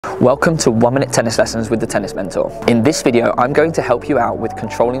Welcome to 1 Minute Tennis Lessons with the Tennis Mentor. In this video, I'm going to help you out with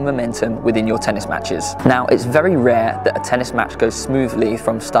controlling momentum within your tennis matches. Now, it's very rare that a tennis match goes smoothly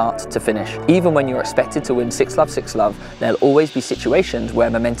from start to finish. Even when you're expected to win 6-love, 6-love, there'll always be situations where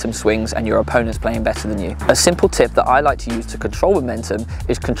momentum swings and your opponent's playing better than you. A simple tip that I like to use to control momentum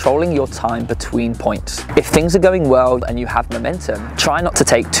is controlling your time between points. If things are going well and you have momentum, try not to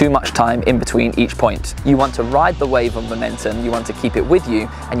take too much time in between each point. You want to ride the wave of momentum, you want to keep it with you,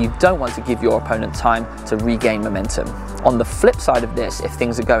 and you don't want to give your opponent time to regain momentum. On the flip side of this, if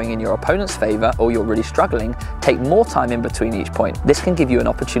things are going in your opponent's favor or you're really struggling, take more time in between each point. This can give you an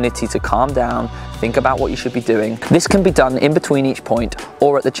opportunity to calm down, think about what you should be doing. This can be done in between each point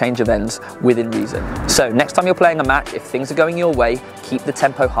or at the change of ends within reason. So next time you're playing a match, if things are going your way, keep the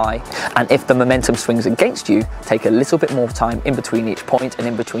tempo high, and if the momentum swings against you, take a little bit more time in between each point and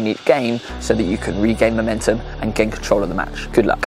in between each game so that you can regain momentum and gain control of the match. Good luck.